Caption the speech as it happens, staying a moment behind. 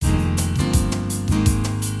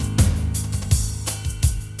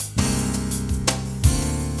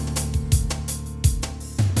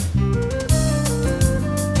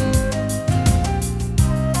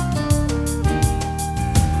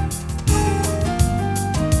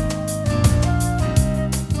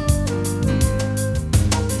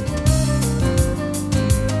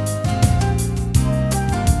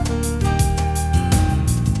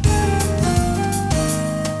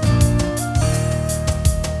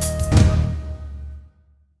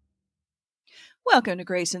Welcome to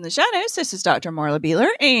Grace in the Shadows. This is Dr. Marla Beeler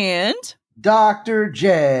and Dr.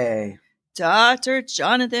 J. Dr.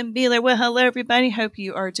 Jonathan Beeler. Well, hello, everybody. Hope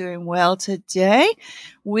you are doing well today.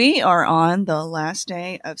 We are on the last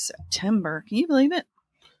day of September. Can you believe it?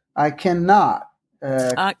 I cannot.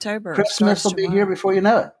 October. Christmas will be here before you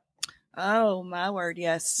know it. Oh, my word.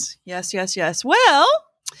 Yes. Well,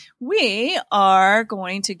 we are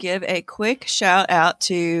going to give a quick shout out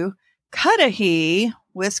to Cudahy,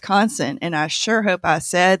 Wisconsin, and I sure hope I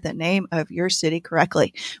said the name of your city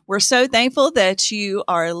correctly. We're so thankful that you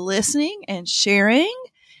are listening and sharing.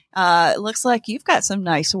 It looks like you've got some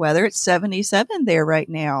nice weather. It's 77 there right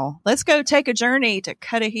now. Let's go take a journey to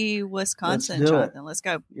Cudahy, Wisconsin, Jonathan. Let's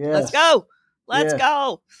go. Yes. Let's go. Let's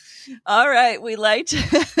go. All right. We'd like to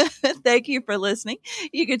thank you for listening.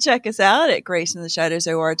 You can check us out at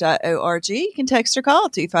graceintheshadowsor.org. You can text or call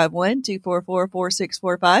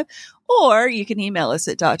 251-244-4645, or you can email us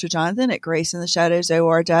at drjonathan at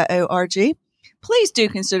graceintheshadowsor.org. Please do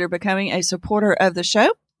consider becoming a supporter of the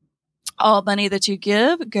show. All money that you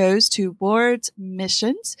give goes towards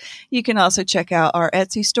missions. You can also check out our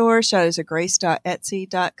Etsy store,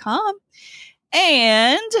 shadowsofgrace.etsy.com.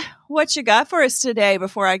 And what you got for us today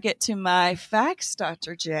before I get to my facts,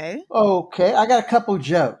 Dr. J? Okay, I got a couple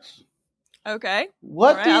jokes. Okay.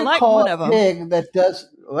 What do you call a pig that does...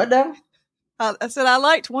 What now? I said I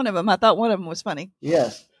liked one of them. I thought one of them was funny.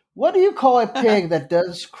 Yes. What do you call a pig that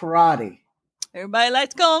does karate? Everybody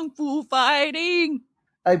likes kung fu fighting.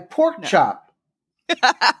 A pork chop.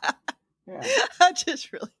 Yeah.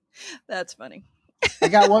 That's funny. I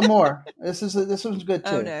got one more. This one's good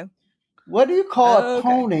too. Oh, no. What do you call a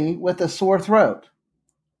pony with a sore throat?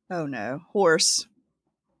 Oh, no. Horse.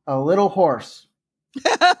 A little horse.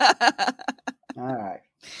 All right.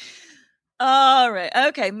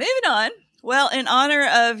 Okay. Moving on. Well, in honor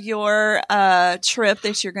of your trip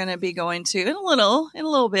that you're going to be going to in a little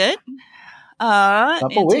bit, in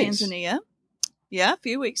Tanzania. Yeah, a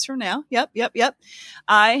few weeks from now. Yep.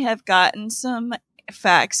 I have gotten some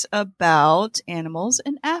facts about animals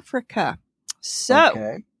in Africa.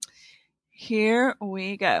 So, Here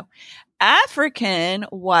we go. African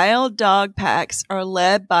wild dog packs are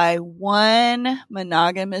led by one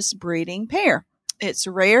monogamous breeding pair. It's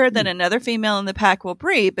rare that another female in the pack will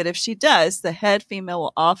breed, but if she does, the head female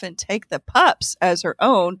will often take the pups as her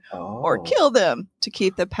own or kill them to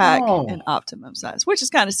keep the pack in optimum size, which is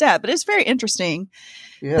kind of sad, but it's very interesting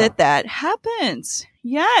that happens.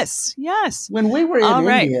 Yes. When we were in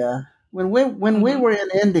India, when we were in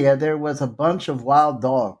India, there was a bunch of wild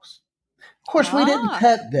dogs. Of course, we didn't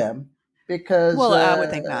pet them because... Well, I would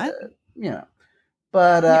think not.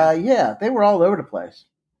 But they were all over the place.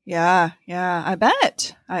 Yeah, I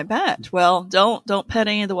bet. Well, don't pet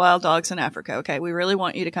any of the wild dogs in Africa, okay? We really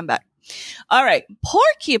want you to come back. All right.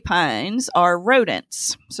 Porcupines are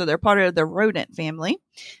rodents. So they're part of the rodent family.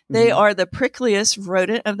 They are the prickliest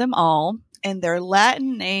rodent of them all, and their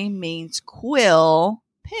Latin name means quill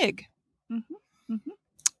pig.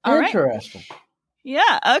 All Interesting. Right.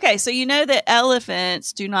 Yeah. Okay. So you know that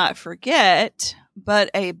elephants do not forget,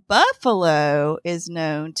 but a buffalo is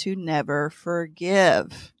known to never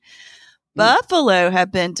forgive. Buffalo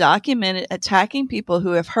have been documented attacking people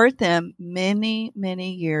who have hurt them many,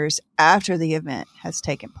 many years after the event has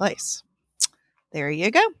taken place. There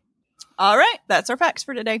you go. All right. That's our facts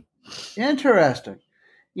for today. Interesting.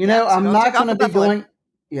 I'm not going to be going.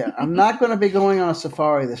 Yeah, I'm not going to be going on a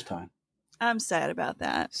safari this time. I'm sad about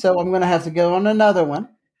that. So I'm going to have to go on another one.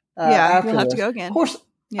 You'll have to go again. Of course,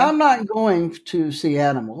 I'm not going to see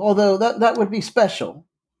animals, although that would be special.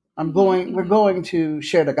 We're going to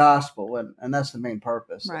share the gospel, and that's the main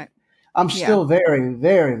purpose. Right. I'm still very,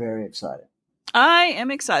 very, very excited. I am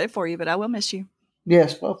excited for you, but I will miss you.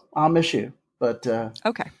 Yes, well, I'll miss you, but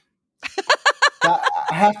okay. I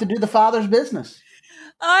have to do the Father's business.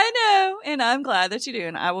 I know, and I'm glad that you do,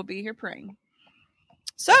 and I will be here praying.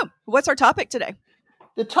 So, what's our topic today?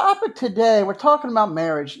 The topic today, we're talking about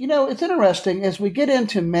marriage. It's interesting as we get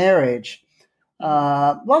into marriage.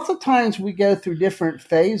 Lots of times we go through different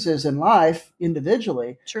phases in life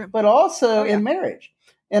individually, but also in marriage.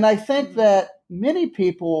 And I think that many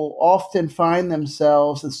people often find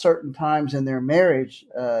themselves at certain times in their marriage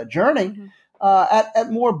journey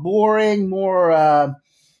at more boring, more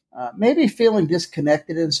maybe feeling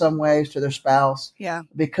disconnected in some ways to their spouse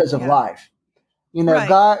because of life.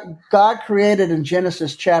 God created in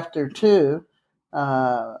Genesis chapter 2,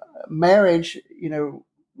 marriage,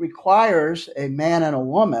 requires a man and a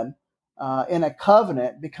woman in a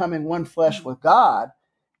covenant becoming one flesh with God.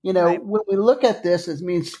 When we look at this, it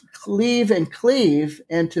means cleave and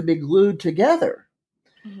to be glued together.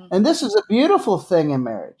 And this is a beautiful thing in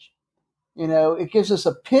marriage. It gives us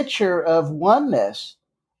a picture of oneness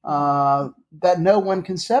that no one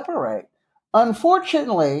can separate.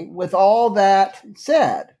 Unfortunately, with all that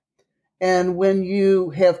said, and when you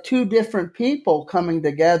have two different people coming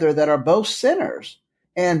together that are both sinners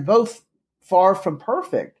and both far from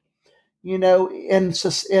perfect, in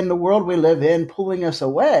the world we live in, pulling us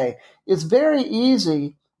away, it's very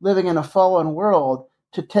easy living in a fallen world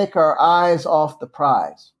to take our eyes off the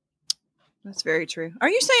prize. That's very true. Are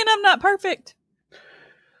you saying I'm not perfect?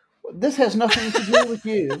 This has nothing to do with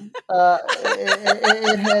you.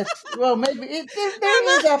 It has, well, maybe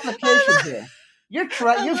there is application here. You've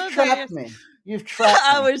trapped me. You've trapped me.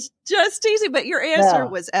 I was just teasing, but your answer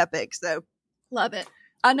was epic. So love it.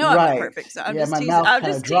 I know I'm not perfect, so I'm just teasing. I'm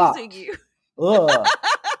just teasing you. Ugh.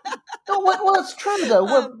 Well, it's true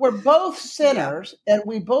though. We're both sinners, and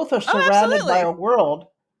we both are surrounded by a world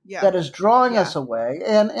that is drawing us away,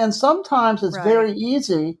 and sometimes it's very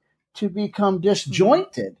easy to become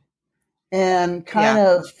disjointed and kind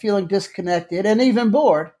of feeling disconnected and even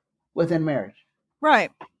bored within marriage.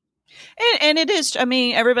 Right. And it is, I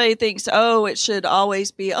mean, everybody thinks, it should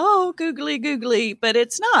always be, googly, but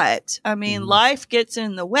it's not. I mean, life gets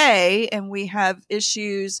in the way and we have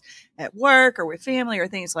issues at work or with family or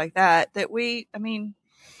things like that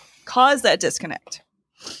cause that disconnect.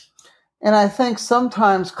 And I think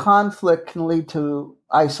sometimes conflict can lead to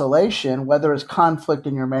isolation, whether it's conflict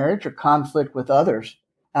in your marriage or conflict with others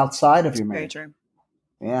outside of your marriage. Very true.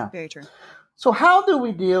 Yeah. Very true. So how do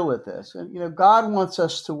we deal with this? And, God wants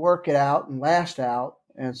us to work it out and last out.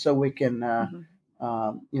 And so we can,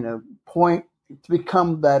 point to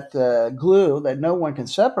become that glue that no one can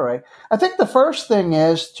separate. I think the first thing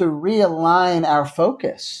is to realign our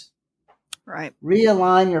focus. Right.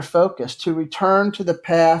 Realign your focus to return to the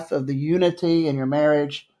path of the unity in your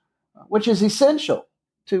marriage, which is essential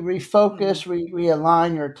to refocus,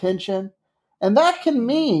 realign your attention. And that can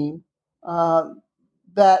mean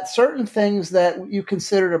that certain things that you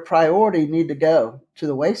considered a priority need to go to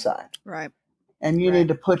the wayside. Right. And you need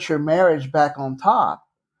to put your marriage back on top.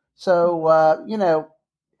 So,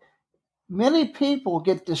 many people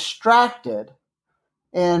get distracted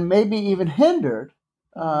and maybe even hindered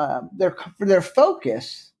their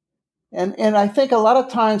focus. And I think a lot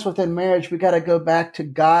of times within marriage, we got to go back to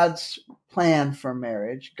God's plan for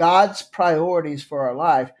marriage, God's priorities for our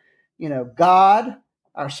life. God,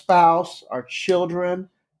 our spouse, our children,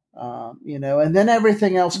 and then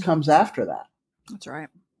everything else comes after that. That's right.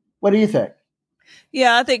 What do you think?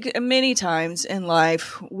 Yeah, I think many times in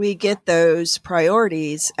life we get those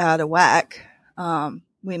priorities out of whack.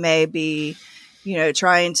 We may be,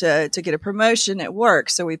 trying to get a promotion at work,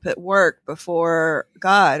 so we put work before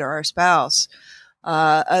God or our spouse.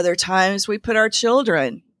 Other times we put our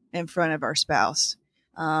children in front of our spouse.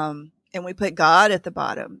 And we put God at the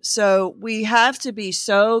bottom. So we have to be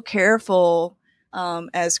so careful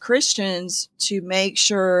as Christians to make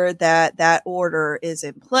sure that order is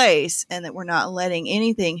in place and that we're not letting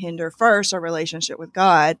anything hinder, first, our relationship with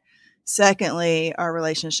God. Secondly, our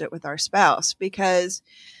relationship with our spouse, because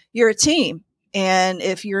you're a team. And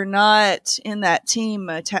if you're not in that team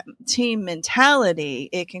mentality,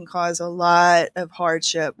 it can cause a lot of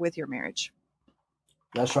hardship with your marriage.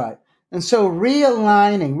 That's right. And so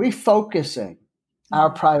realigning, refocusing our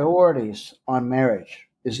priorities on marriage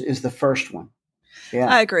is the first one. Yeah,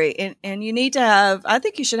 I agree. And you need to I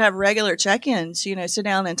think you should have regular check-ins, sit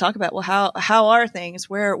down and talk about, well, how are things?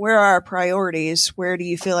 Where are our priorities? Where do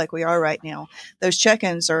you feel like we are right now? Those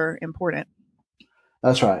check-ins are important.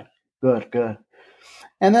 That's right. Good.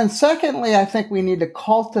 And then secondly, I think we need to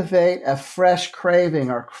cultivate a fresh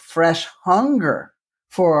craving or fresh hunger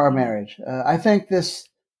for our marriage. I think this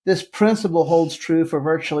principle holds true for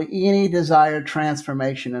virtually any desired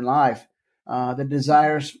transformation in life.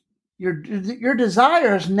 Your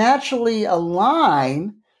desires naturally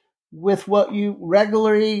align with what you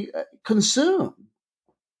regularly consume.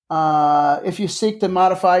 If you seek to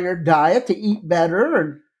modify your diet to eat better,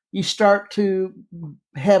 and you start to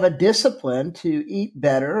have a discipline to eat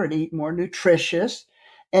better and eat more nutritious,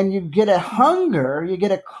 and you get a hunger, you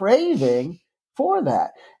get a craving for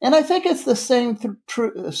that. And I think it's the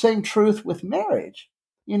same truth with marriage.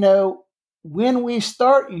 When we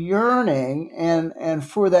start yearning and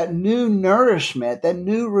for that new nourishment, that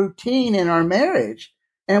new routine in our marriage,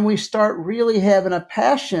 and we start really having a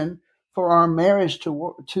passion for our marriage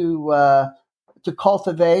to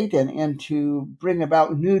cultivate and to bring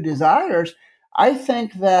about new desires, I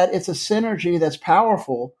think that it's a synergy that's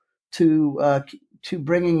powerful to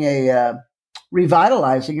bringing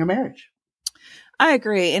revitalizing your marriage. I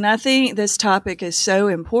agree. And I think this topic is so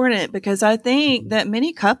important because I think that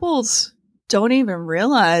many couples don't even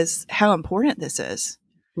realize how important this is.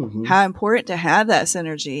 Mm-hmm. How important to have that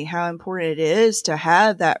synergy, how important it is to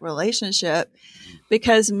have that relationship,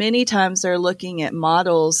 because many times they're looking at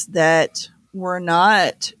models that were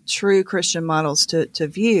not true Christian models to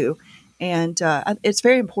view. And it's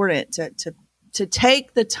very important to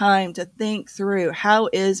take the time to think through, how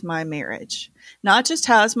is my marriage? Not just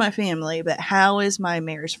how's my family, but how is my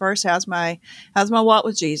marriage? First, how's my walk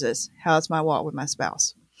with Jesus? How's my walk with my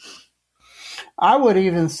spouse? I would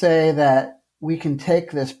even say that we can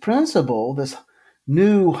take this principle, this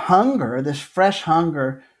new hunger, this fresh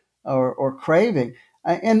hunger or craving,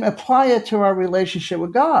 and apply it to our relationship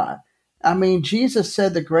with God. I mean, Jesus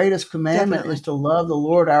said the greatest commandment is to love the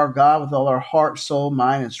Lord our God with all our heart, soul,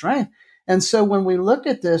 mind, and strength. And so when we look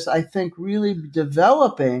at this, I think really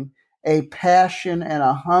developing a passion and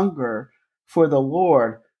a hunger for the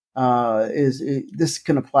Lord this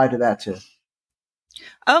can apply to that too.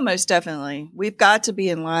 Oh, most definitely. We've got to be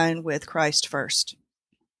in line with Christ first.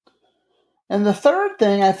 And the third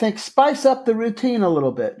thing, I think, spice up the routine a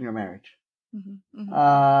little bit in your marriage. Mm-hmm.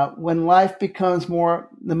 Mm-hmm. When life becomes more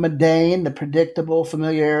the mundane, the predictable,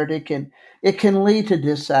 familiarity can lead to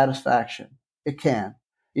dissatisfaction. It can.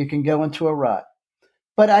 You can go into a rut.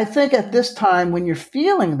 But I think at this time, when you're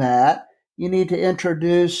feeling that, you need to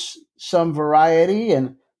introduce some variety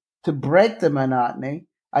and to break the monotony,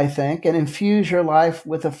 I think, and infuse your life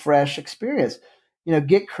with a fresh experience.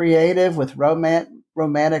 Get creative with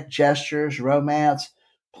romantic gestures, romance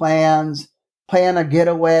plans, plan a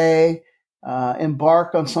getaway,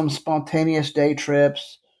 embark on some spontaneous day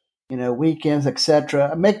trips, weekends,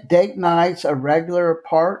 etc. Make date nights a regular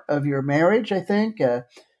part of your marriage, I think,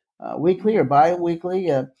 weekly or bi-weekly.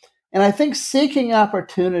 And I think seeking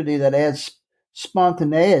opportunity that adds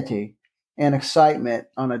spontaneity and excitement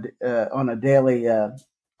on a daily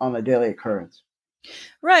occurrence.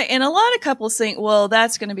 Right. And a lot of couples think, well,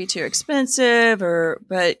 that's going to be too expensive,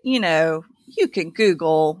 but you can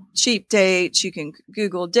Google cheap dates, you can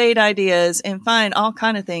Google date ideas and find all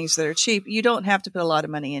kind of things that are cheap. You don't have to put a lot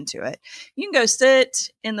of money into it. You can go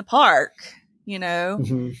sit in the park,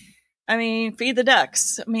 mm-hmm. I mean, feed the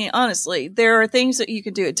ducks. I mean, honestly, there are things that you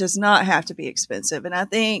can do. It does not have to be expensive. And I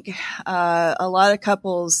think a lot of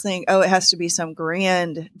couples think, oh, it has to be some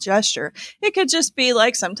grand gesture. It could just be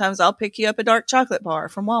like, sometimes I'll pick you up a dark chocolate bar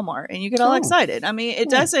from Walmart and you get all excited. I mean, it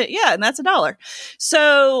doesn't, and that's $1.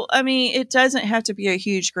 So, I mean, it doesn't have to be a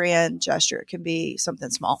huge grand gesture. It can be something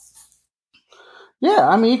small. Yeah,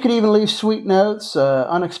 I mean, you could even leave sweet notes,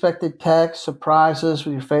 unexpected texts, surprises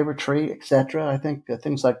with your favorite treat, etc. I think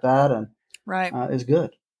things like that is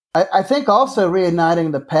good. I think also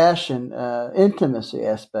reigniting the passion, intimacy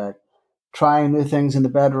aspect, trying new things in the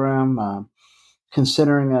bedroom,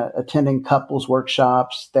 considering attending couples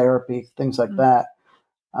workshops, therapy, things like that.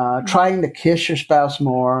 Trying to kiss your spouse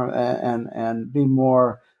more and be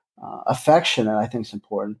more affectionate, I think is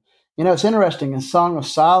important. It's interesting in Song of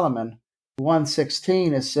Solomon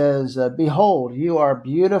 1:16, it says, behold, you are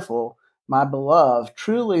beautiful, my beloved,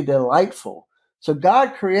 truly delightful. So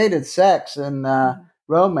God created sex and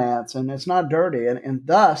romance, and it's not dirty, and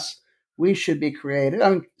thus we should be created. I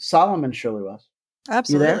mean, Solomon surely was.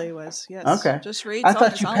 Absolutely was, yes. Okay. Just read I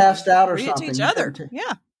thought you passed out or read something. Read it to each other.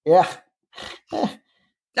 Yeah. Yeah.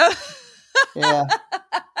 Yeah.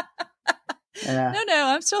 Yeah. No,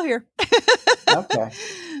 I'm still here. Okay.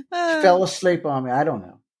 Fell asleep on me. I don't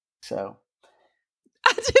know. So.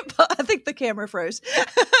 I think the camera froze.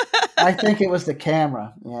 I think it was the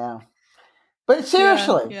camera. Yeah. But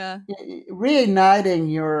seriously,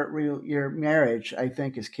 reigniting your marriage, I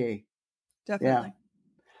think, is key. Definitely. Yeah.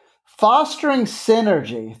 Fostering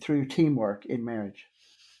synergy through teamwork in marriage.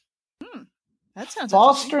 That sounds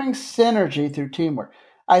Fostering synergy through teamwork.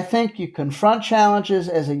 I think you confront challenges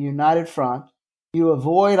as a united front. You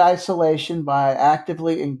avoid isolation by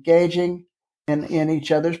actively engaging in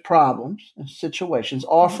each other's problems and situations,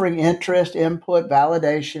 offering interest, input,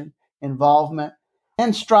 validation, involvement,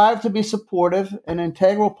 and strive to be supportive and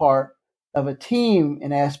integral part of a team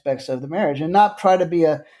in aspects of the marriage, and not try to be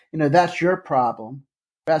that's your problem,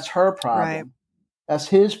 that's her problem, that's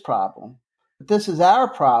his problem. But this is our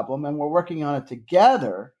problem, and we're working on it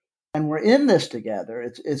together, and we're in this together.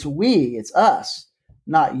 It's we, it's us,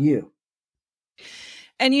 not you.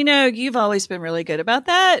 And you've always been really good about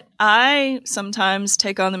that. I sometimes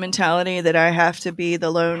take on the mentality that I have to be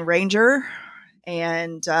the Lone Ranger,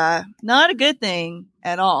 and not a good thing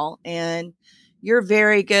at all. And you're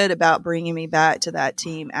very good about bringing me back to that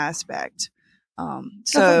team aspect.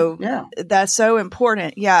 So that's so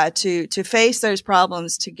important. Yeah. To face those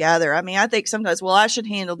problems together. I mean, I think sometimes, well, I should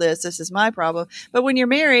handle this. This is my problem. But when you're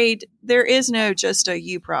married, there is no just a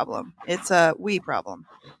you problem. It's a we problem.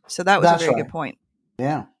 So that was a very good point.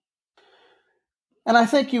 Yeah. And I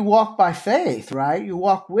think you walk by faith, right? You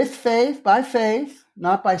walk with faith, by faith,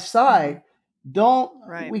 not by sight. Don't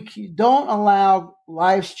allow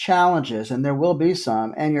life's challenges, and there will be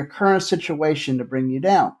some, and your current situation to bring you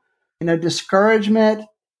down. Discouragement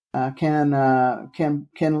can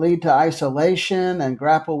lead to isolation and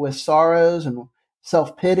grapple with sorrows and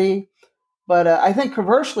self-pity. But I think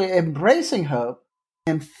conversely, embracing hope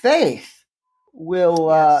and faith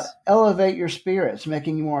will elevate your spirits,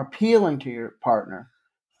 making you more appealing to your partner.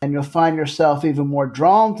 And you'll find yourself even more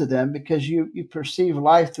drawn to them because you perceive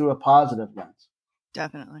life through a positive lens.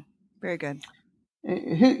 Definitely. Very good.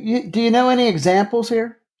 Do you know any examples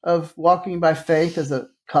here of walking by faith as a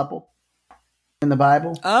couple in the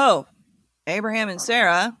Bible? Oh, Abraham and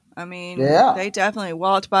Sarah. I mean, they definitely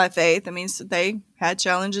walked by faith. I mean, they had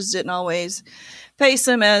challenges, didn't always face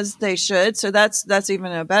them as they should. So that's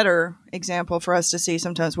even a better example for us to see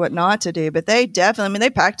sometimes what not to do. But they definitely, they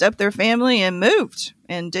packed up their family and moved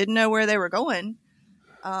and didn't know where they were going.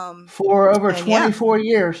 For over 24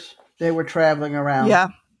 years, they were traveling around. Yeah.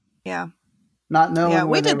 Yeah. Not knowing where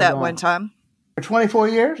we they did were that going. one time. For 24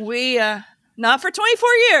 years? We, not for 24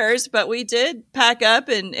 years, but we did pack up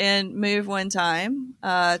and move one time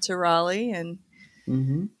to Raleigh. And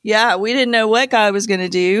we didn't know what God was going to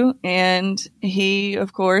do. And he,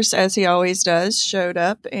 of course, as he always does, showed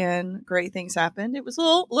up and great things happened. It was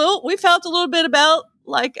we felt a little bit about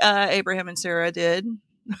like Abraham and Sarah did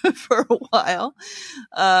for a while.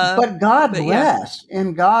 But God blessed,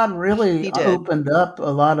 and God really opened up a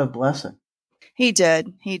lot of blessing. He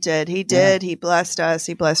did. He blessed us.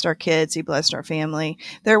 He blessed our kids. He blessed our family.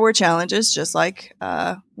 There were challenges, just like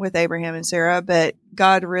with Abraham and Sarah, but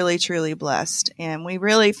God really, truly blessed. And we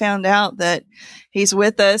really found out that he's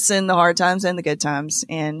with us in the hard times and the good times.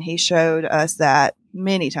 And he showed us that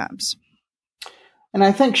many times. And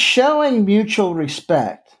I think showing mutual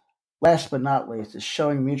respect, last but not least, is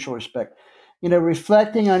showing mutual respect.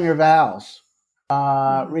 Reflecting on your vows.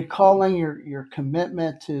 Recalling your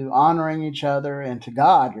commitment to honoring each other and to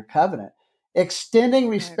God, your covenant. Extending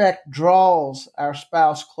respect draws our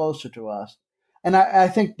spouse closer to us. And I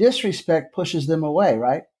think disrespect pushes them away,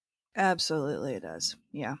 right? Absolutely it does.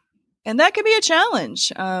 Yeah. And that can be a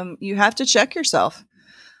challenge. You have to check yourself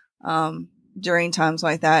during times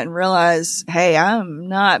like that and realize, hey, I'm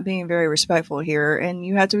not being very respectful here. And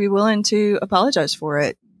you have to be willing to apologize for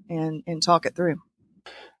it and talk it through.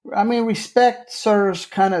 I mean, respect serves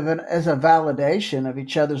kind of as a validation of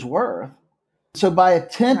each other's worth. So by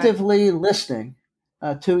attentively listening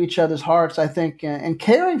to each other's hearts, I think, and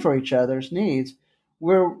caring for each other's needs,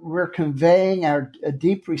 we're conveying a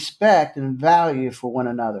deep respect and value for one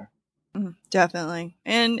another. Definitely.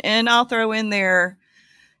 And I'll throw in there,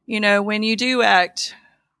 when you do act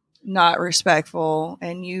not respectful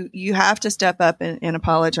and you have to step up and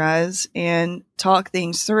apologize and talk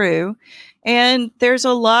things through. And there's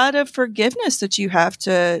a lot of forgiveness that you have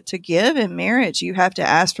to give in marriage. You have to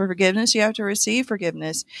ask for forgiveness. You have to receive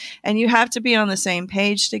forgiveness. And you have to be on the same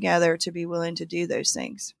page together to be willing to do those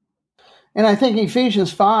things. And I think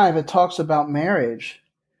Ephesians 5, it talks about marriage.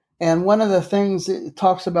 And one of the things it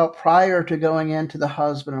talks about prior to going into the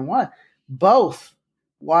husband and wife, both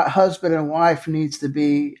husband and wife needs to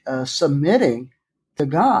be submitting to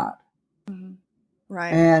God. Mm-hmm.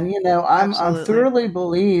 Right. And, I thoroughly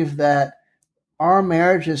believe that our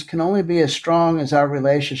marriages can only be as strong as our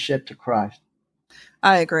relationship to Christ.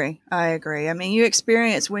 I agree. I mean, you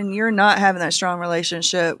experience when you're not having that strong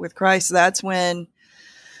relationship with Christ, that's when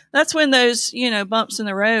those, bumps in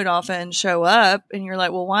the road often show up and you're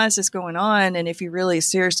like, well, why is this going on? And if you really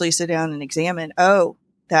seriously sit down and examine,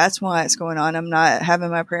 that's why it's going on. I'm not having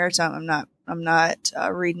my prayer time. I'm not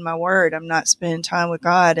reading my word. I'm not spending time with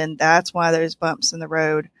God. And that's why those bumps in the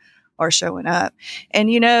road are showing up. And,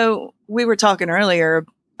 we were talking earlier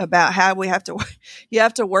about how you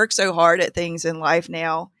have to work so hard at things in life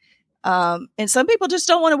now. And some people just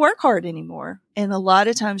don't want to work hard anymore. And a lot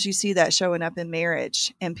of times you see that showing up in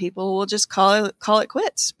marriage and people will just call it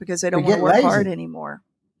quits because they don't want to work hard anymore.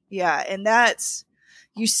 Yeah. And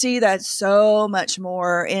you see that so much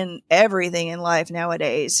more in everything in life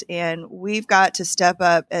nowadays. And we've got to step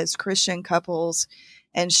up as Christian couples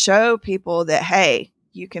and show people that, hey,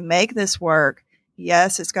 you can make this work.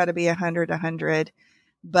 Yes, it's got to be 100,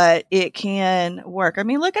 but it can work. I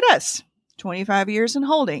mean, look at us, 25 years in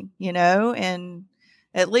holding, and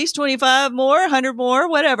at least 25 more, 100 more,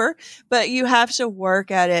 whatever. But you have to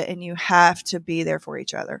work at it and you have to be there for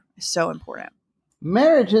each other. It's so important.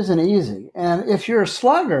 Marriage isn't easy. And if you're a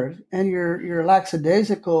sluggard and you're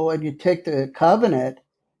lackadaisical and you take the covenant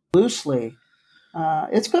loosely,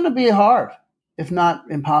 it's going to be hard, if not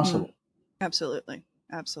impossible. Absolutely.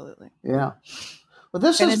 Absolutely. Yeah. Well,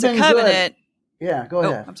 this has been a covenant. Good. Yeah, go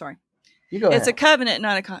ahead. I'm sorry. You go ahead. It's a covenant,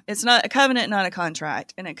 it's not a covenant, not a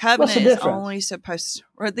contract. And a covenant is only supposed,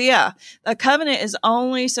 a covenant is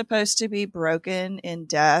only supposed to be broken in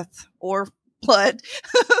death or blood.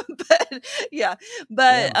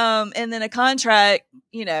 And then a contract,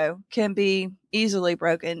 can be easily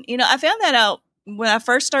broken. I found that out when I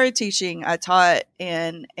first started teaching. I taught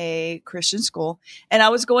in a Christian school and I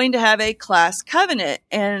was going to have a class covenant,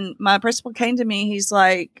 and my principal came to me. He's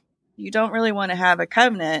like, you don't really want to have a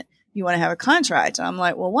covenant. You want to have a contract. And I'm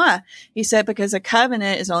like, well, why? He said, because a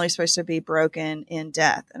covenant is only supposed to be broken in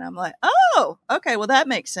death. And I'm like, oh, okay. Well, that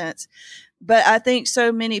makes sense. But I think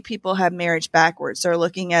so many people have marriage backwards. They're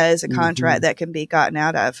looking at it as a contract that can be gotten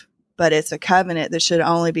out of, but it's a covenant that should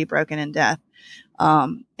only be broken in death.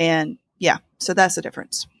 So that's the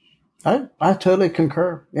difference. I totally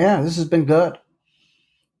concur. Yeah, this has been good.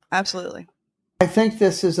 Absolutely. I think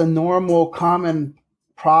this is a normal, common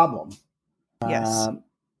problem. Yes.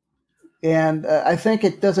 And I think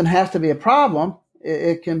it doesn't have to be a problem.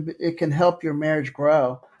 It can help your marriage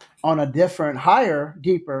grow on a different, higher,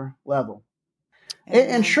 deeper level.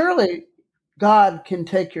 And surely God can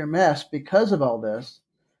take your mess because of all this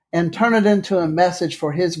and turn it into a message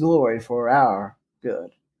for his glory, for our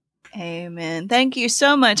good. Amen. Thank you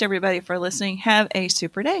so much, everybody, for listening. Have a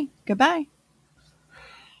super day. Goodbye.